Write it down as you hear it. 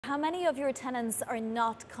how many of your tenants are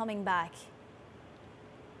not coming back?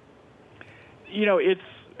 You know, it's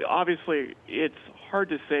hard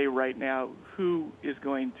to say right now who is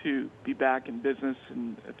going to be back in business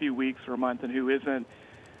in a few weeks or a month and who isn't.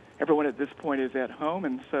 Everyone at this point is at home,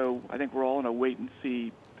 and so I think we're all in a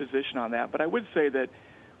wait-and-see position on that. But I would say that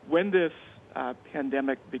when this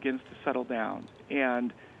pandemic begins to settle down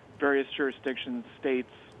and various jurisdictions,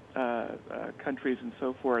 states, countries, and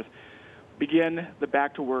so forth begin the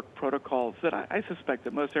back-to-work protocols, that I suspect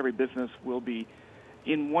that most every business will be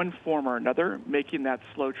in one form or another making that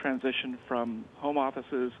slow transition from home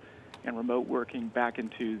offices and remote working back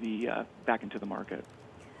into the market.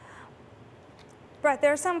 Brett,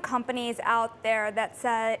 there are some companies out there that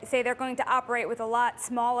say they're going to operate with a lot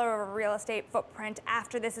smaller of a real estate footprint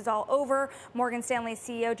after this is all over. Morgan Stanley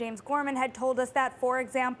CEO James Gorman had told us that, for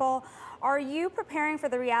example. Are you preparing for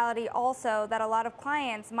the reality also that a lot of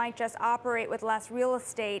clients might just operate with less real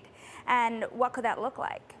estate, and what could that look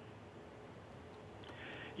like?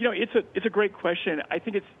 You know, it's a great question. I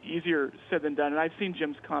think it's easier said than done, and I've seen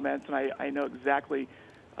Jim's comments, and I know exactly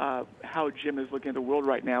how Jim is looking at the world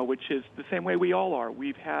right now, which is the same way we all are.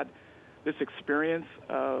 We've had this experience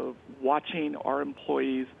of watching our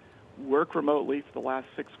employees work remotely for the last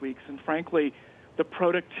 6 weeks, and frankly, the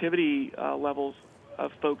productivity levels of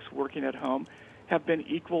folks working at home have been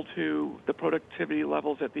equal to the productivity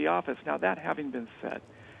levels at the office. Now, that having been said,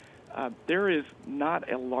 there is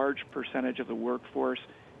not a large percentage of the workforce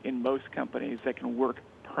in most companies that can work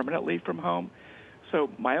permanently from home. So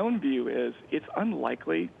my own view is it's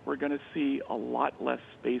unlikely we're going to see a lot less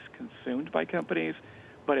space consumed by companies,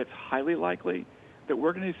 but it's highly likely that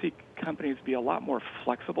we're going to see companies be a lot more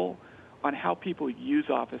flexible on how people use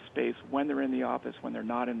office space when they're in the office, when they're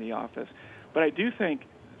not in the office. But I do think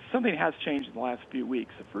something has changed in the last few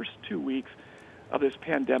weeks. The first 2 weeks of this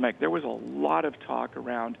pandemic, there was a lot of talk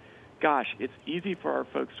around, gosh, it's easy for our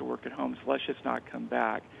folks to work at home, so let's just not come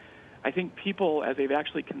back. I think people, as they've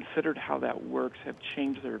actually considered how that works, have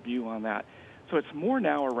changed their view on that. So it's more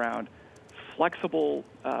now around flexible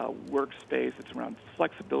workspace. It's around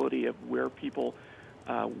flexibility of where people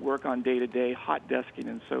work on day-to-day, hot desking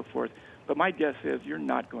and so forth. But my guess is you're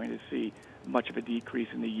not going to see much of a decrease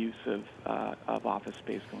in the use of office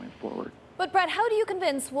space going forward. But Brett, how do you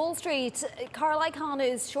convince Wall Street? Carl Icahn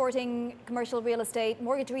is shorting commercial real estate.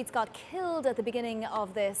 Mortgage REITs got killed at the beginning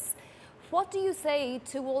of this. What do you say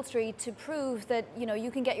to Wall Street to prove that you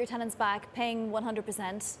can get your tenants back paying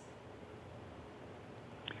 100%?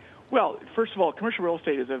 Well, first of all, commercial real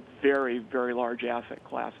estate is a very, very large asset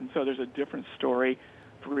class, and so there's a different story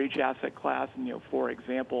for each asset class. And for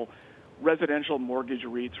example, residential mortgage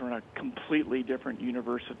REITs are in a completely different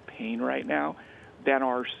universe of pain right now than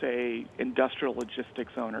are, say, industrial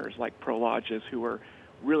logistics owners like Prologis, who are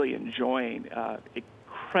really enjoying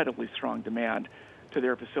incredibly strong demand to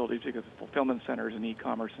their facilities because of fulfillment centers and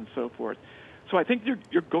e-commerce and so forth. So I think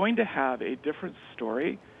you're going to have a different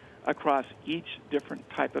story across each different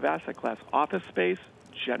type of asset class. Office space,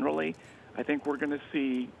 generally, I think we're going to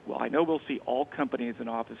see, well, I know we'll see all companies in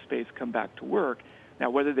office space come back to work. Now,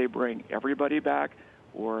 whether they bring everybody back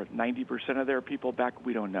or 90% of their people back,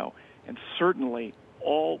 we don't know. And certainly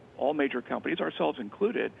all major companies, ourselves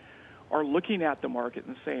included, are looking at the market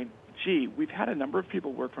and saying, gee, we've had a number of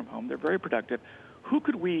people work from home. They're very productive. Who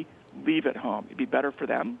could we leave at home? It'd be better for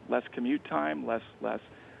them, less commute time, less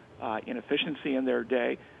inefficiency in their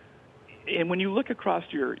day. And when you look across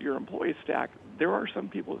your employee stack, there are some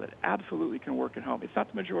people that absolutely can work at home. It's not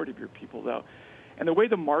the majority of your people, though. And the way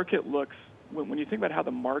the market looks, when you think about how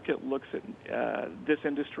the market looks at this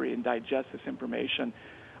industry and digests this information,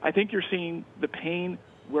 I think you're seeing the pain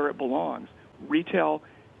where it belongs. Retail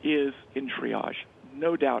is in triage,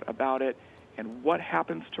 no doubt about it. And what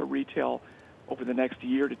happens to retail over the next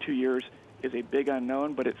year to 2 years is a big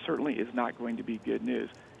unknown, but it certainly is not going to be good news.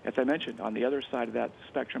 As I mentioned, on the other side of that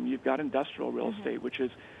spectrum, you've got industrial real estate, which is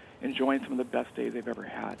enjoying some of the best days they've ever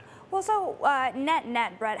had. Well, so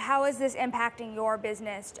net, Brett, how is this impacting your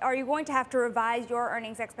business? Are you going to have to revise your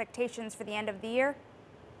earnings expectations for the end of the year?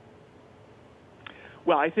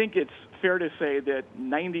 Well, I think it's fair to say that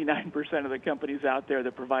 99% of the companies out there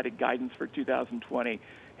that provided guidance for 2020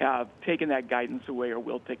 have taken that guidance away or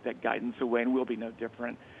will take that guidance away, and we'll be no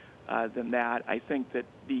different than that. I think that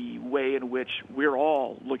the way in which we're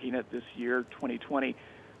all looking at this year, 2020,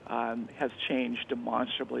 has changed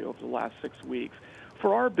demonstrably over the last 6 weeks.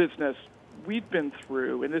 For our business, we've been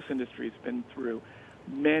through, and this industry has been through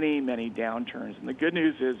many, many downturns. And the good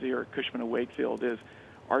news is here at Cushman Wakefield is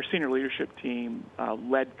our senior leadership team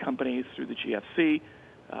led companies through the GFC.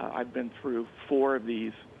 I've been through 4 of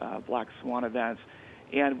these black swan events.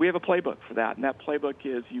 And we have a playbook for that, and that playbook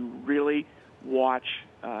is you really watch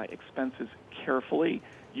expenses carefully.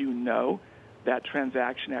 You know that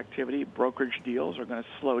transaction activity, brokerage deals are going to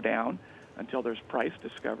slow down until there's price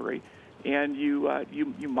discovery, and you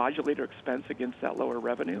modulate your expense against that lower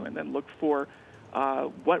revenue, and then look for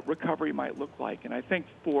what recovery might look like. And I think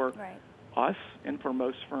for us and for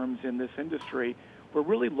most firms in this industry, we're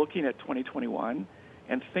really looking at 2021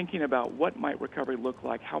 and thinking about what might recovery look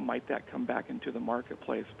like, how might that come back into the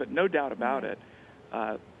marketplace. But no doubt about it,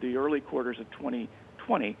 the early quarters of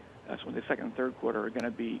 2020, that's when the second and third quarter are going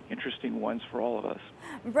to be interesting ones for all of us.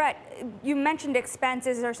 Brett, you mentioned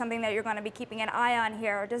expenses are something that you're going to be keeping an eye on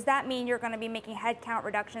here. Does that mean you're going to be making headcount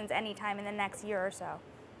reductions anytime in the next year or so?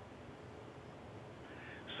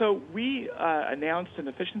 So we announced an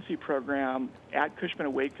efficiency program at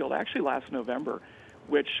Cushman Wakefield actually last November,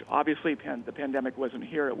 which obviously the pandemic wasn't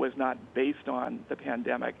here. It was not based on the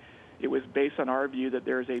pandemic. It was based on our view that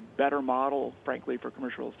there's a better model, frankly, for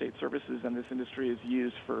commercial real estate services than this industry has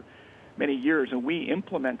used for many years. And we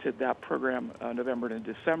implemented that program November to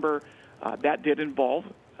December. That did involve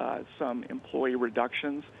some employee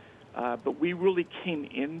reductions, but we really came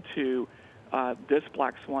into this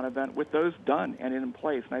black swan event with those done and in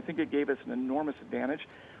place. And I think it gave us an enormous advantage.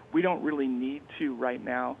 We don't really need to right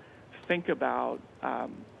now think about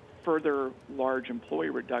further large employee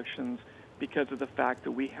reductions because of the fact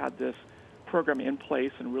that we had this program in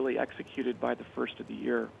place and really executed by the first of the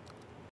year.